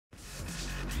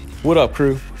What up,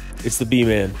 crew? It's the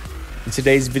B-Man. In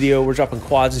today's video, we're dropping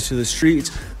quads into the streets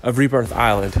of Rebirth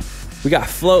Island. We got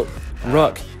Float,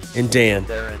 Ruck, and Dan.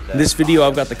 In this video,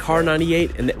 I've got the Car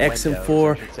 98 and the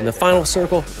XM4, and the final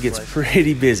circle gets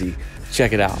pretty busy.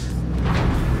 Check it out.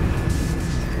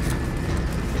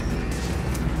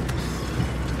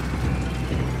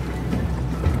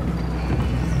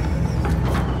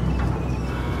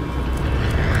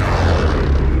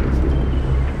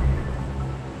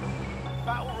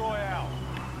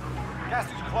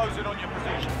 Closing on your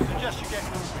position. Suggest you get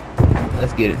moving.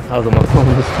 Let's get it. I was on my phone.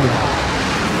 Let's get it.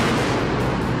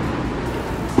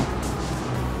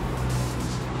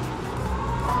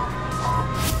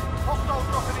 Hostiles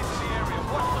dropping into the area.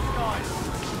 Watch the skies.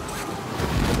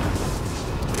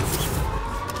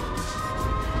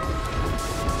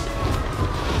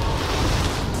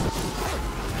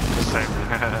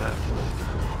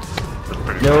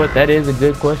 You know what? That is a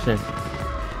good question.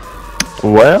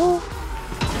 Well,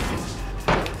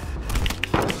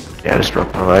 yeah, I just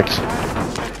broke my legs.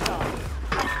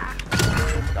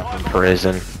 In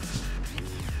prison.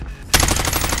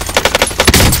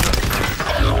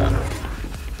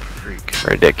 Freak.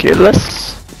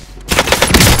 Ridiculous.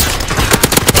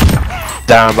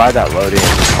 Down by that loading.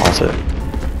 Also.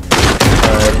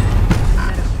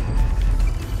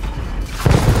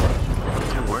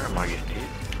 Where am I getting hit?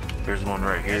 There's one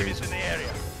right here. Enemies in the area.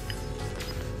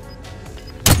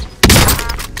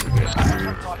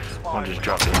 One just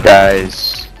dropped in.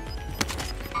 Guys.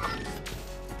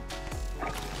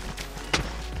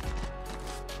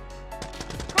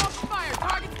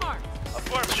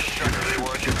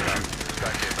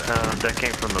 That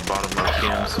came from the bottom of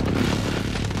Kim's.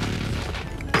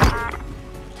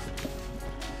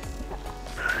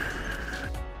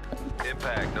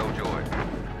 Impact, no joy.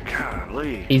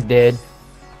 Golly. He's dead.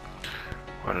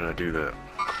 Why did I do that?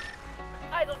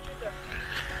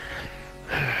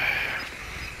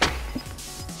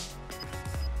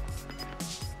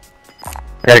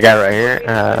 I got a guy right here.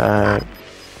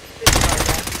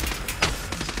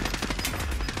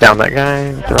 Down that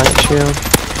guy. The right shield.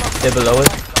 They're below us.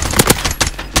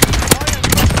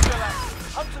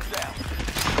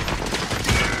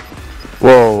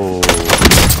 Whoa.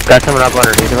 Guy coming up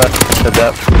underneath of us. Heads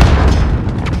up.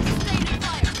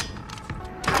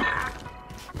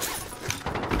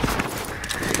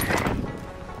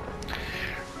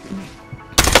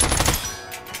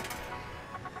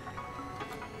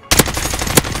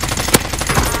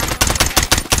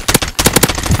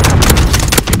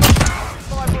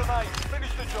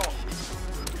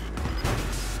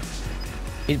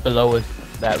 He's below us.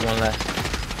 That one left.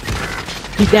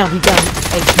 He's down. He's down.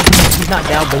 Hey, he's not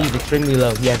down, but he's extremely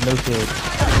low. He has no shield.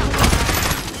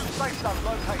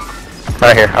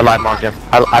 Right here. I live marked him.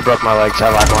 I broke my legs. I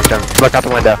live marked him. Look out the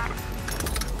window.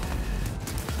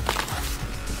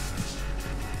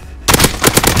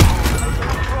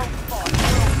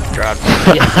 Dropped.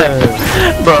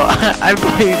 Yeah. Bro, I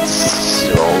played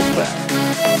so bad.